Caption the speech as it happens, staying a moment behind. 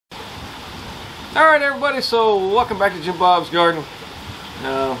Alright everybody, so welcome back to Jim Bob's Garden.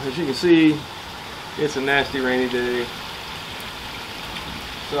 As you can see, it's a nasty rainy day.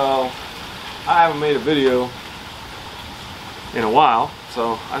 So, I haven't made a video in a while,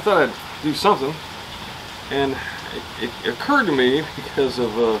 so I thought I'd do something. And it occurred to me because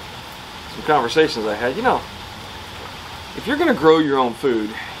of some conversations I had. You know, if you're going to grow your own food,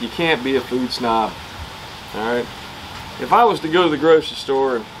 you can't be a food snob. Alright? If I was to go to the grocery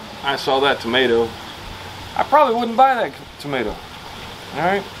store and I saw that tomato, I probably wouldn't buy that tomato.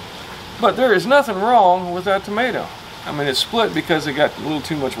 Alright? But there is nothing wrong with that tomato. I mean, it's split because it got a little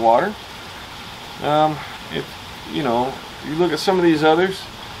too much water. You know, you look at some of these others,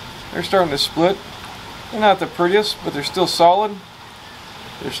 they're starting to split. They're not the prettiest, but they're still solid.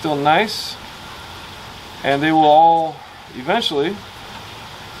 They're still nice. And they will all eventually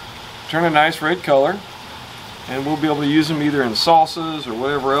turn a nice red color. And we'll be able to use them either in salsas or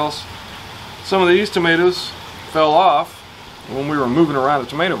whatever else. Some of these tomatoes fell off when we were moving around the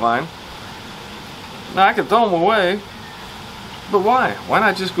tomato vine. Now I could throw them away, but why? Why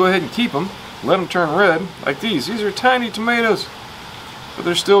not just go ahead and keep them, let them turn red like these. These are tiny tomatoes, but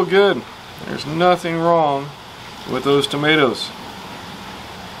they're still good. There's nothing wrong with those tomatoes.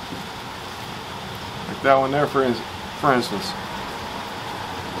 Like that one there for instance.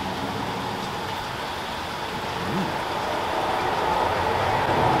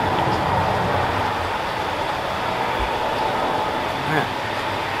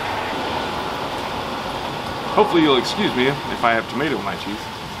 Hopefully you'll excuse me if I have tomato in my teeth.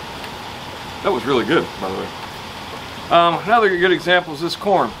 That was really good, by the way. Another good example is this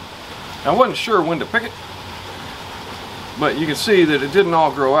corn. I wasn't sure when to pick it, but you can see that it didn't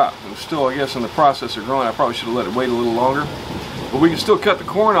all grow out. It was still, I guess, in the process of growing. I probably should have let it wait a little longer. But we can still cut the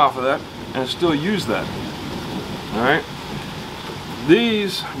corn off of that and still use that. Alright?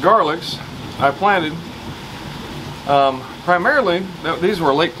 These garlics I planted, primarily, these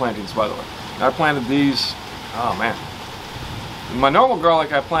were late plantings, by the way. I planted these. Oh man. My normal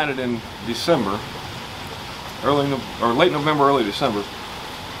garlic I planted in December, late November, early December.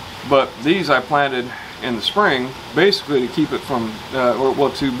 But these I planted in the spring, basically to keep it from,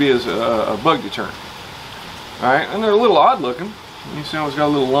 to be as a bug deterrent. Alright, and they're a little odd looking. You see, I always got a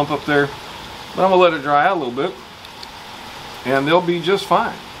little lump up there. But I'm going to let it dry out a little bit. And they'll be just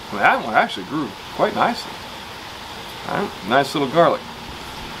fine. I mean, that one actually grew quite nicely. Alright, nice little garlic.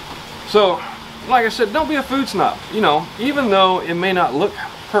 So, like I said, don't be a food snob. You know, even though it may not look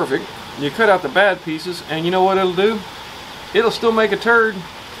perfect, you cut out the bad pieces, and you know what it'll do? It'll still make a turd.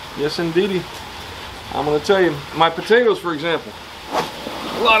 Yes, indeedy. I'm going to tell you, my potatoes, for example.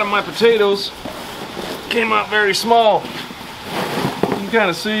 A lot of my potatoes came out very small. You can kind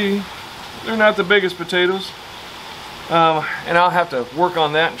of see they're not the biggest potatoes. And I'll have to work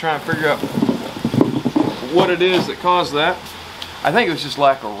on that and try and figure out what it is that caused that. I think it was just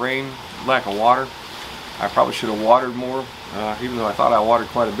lack of rain. Lack of water. I probably should have watered more, even though I thought I watered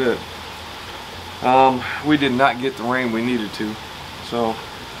quite a bit. We did not get the rain we needed to. So,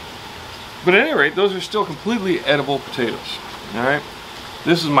 but at any rate, those are still completely edible potatoes. Alright,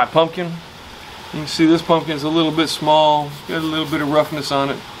 this is my pumpkin. You can see this pumpkin is a little bit small, got a little bit of roughness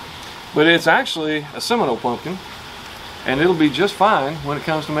on it, but it's actually a Seminole pumpkin, and it'll be just fine when it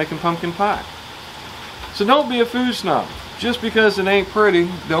comes to making pumpkin pie. So don't be a food snob. Just because it ain't pretty,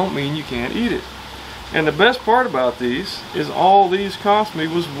 don't mean you can't eat it. And the best part about these is all these cost me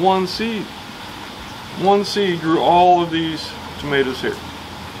was one seed. One seed grew all of these tomatoes here.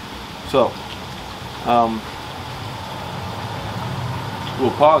 So,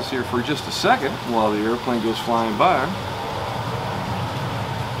 we'll pause here for just a second while the airplane goes flying by.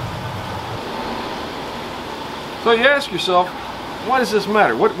 So you ask yourself, why does this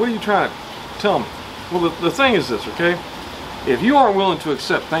matter? What are you trying to tell me? Well, the thing is this, okay? If you aren't willing to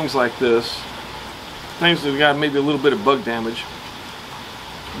accept things like this, things that have got maybe a little bit of bug damage,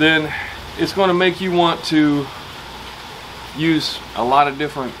 then it's going to make you want to use a lot of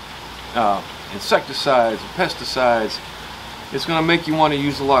different insecticides, pesticides. It's going to make you want to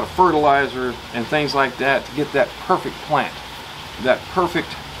use a lot of fertilizer and things like that to get that perfect plant, that perfect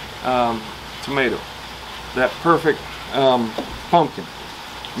tomato, that perfect pumpkin.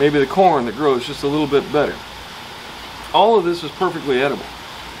 Maybe the corn that grows just a little bit better. All of this is perfectly edible.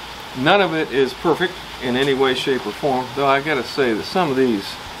 None of it is perfect in any way, shape, or form, though I gotta say that some of these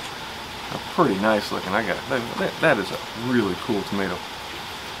are pretty nice looking. That is a really cool tomato.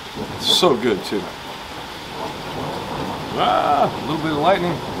 It's so good too. Ah, a little bit of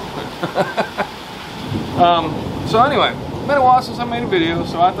lightning. So anyway, been a while since I made a video,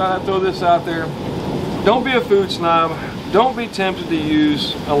 so I thought I'd throw this out there. Don't be a food snob. don't be tempted to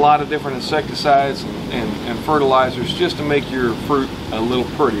use a lot of different insecticides and fertilizers just to make your fruit a little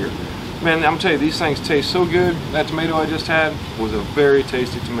prettier. Man, I'm telling you, these things taste so good. That tomato I just had was a very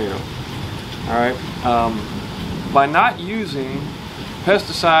tasty tomato. All right. By not using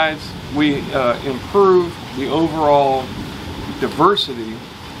pesticides, we improve the overall diversity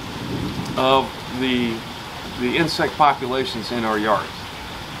of the insect populations in our yards.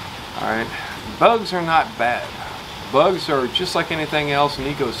 All right. Bugs are not bad. Bugs are just like anything else in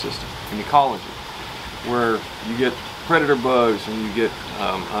ecosystem, in ecology, where you get predator bugs and you get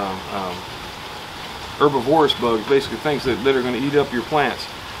herbivorous bugs, basically things that are going to eat up your plants.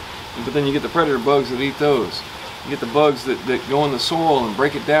 But then you get the predator bugs that eat those. You get the bugs that go in the soil and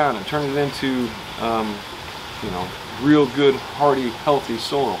break it down and turn it into, you know, real good, hardy, healthy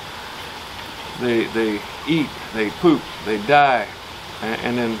soil. They eat, they poop, they die,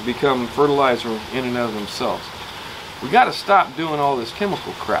 and then become fertilizer in and of themselves. We got to stop doing all this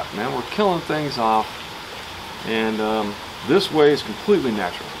chemical crap, man. We're killing things off, and this way is completely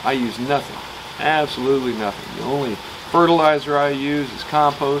natural. I use nothing, absolutely nothing. The only fertilizer I use is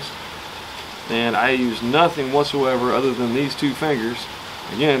compost, and I use nothing whatsoever other than these two fingers.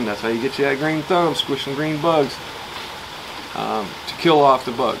 Again, that's how you get you that green thumb, squishing green bugs, to kill off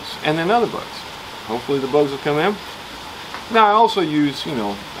the bugs, and then other bugs. Hopefully the bugs will come in. Now I also use, you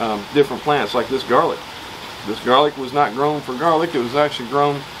know, different plants like this garlic. This garlic was not grown for garlic, it was actually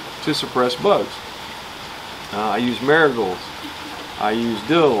grown to suppress bugs. I use marigolds, I use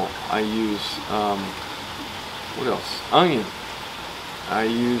dill, I use, what else? Onion, I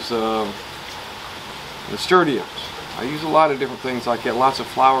use nasturtiums. I use a lot of different things like that, lots of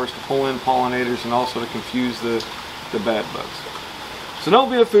flowers to pull in pollinators and also to confuse the bad bugs. So don't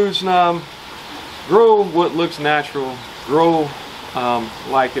be a food snob, grow what looks natural, grow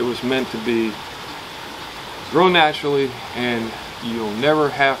like it was meant to be. Grow naturally, and you'll never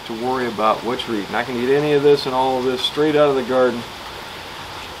have to worry about what you're eating. I can eat any of this and all of this straight out of the garden.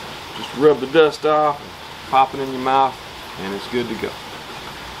 Just rub the dust off, and pop it in your mouth, and it's good to go.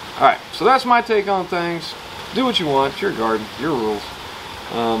 Alright, so that's my take on things. Do what you want, it's your garden, your rules.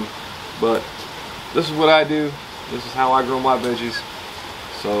 But this is what I do. This is how I grow my veggies.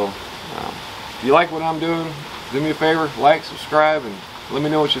 So, if you like what I'm doing, do me a favor, like, subscribe, and let me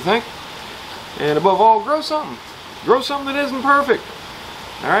know what you think. And above all, grow something. Grow something that isn't perfect.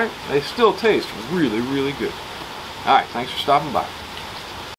 Alright? They still taste really, really good. Alright, thanks for stopping by.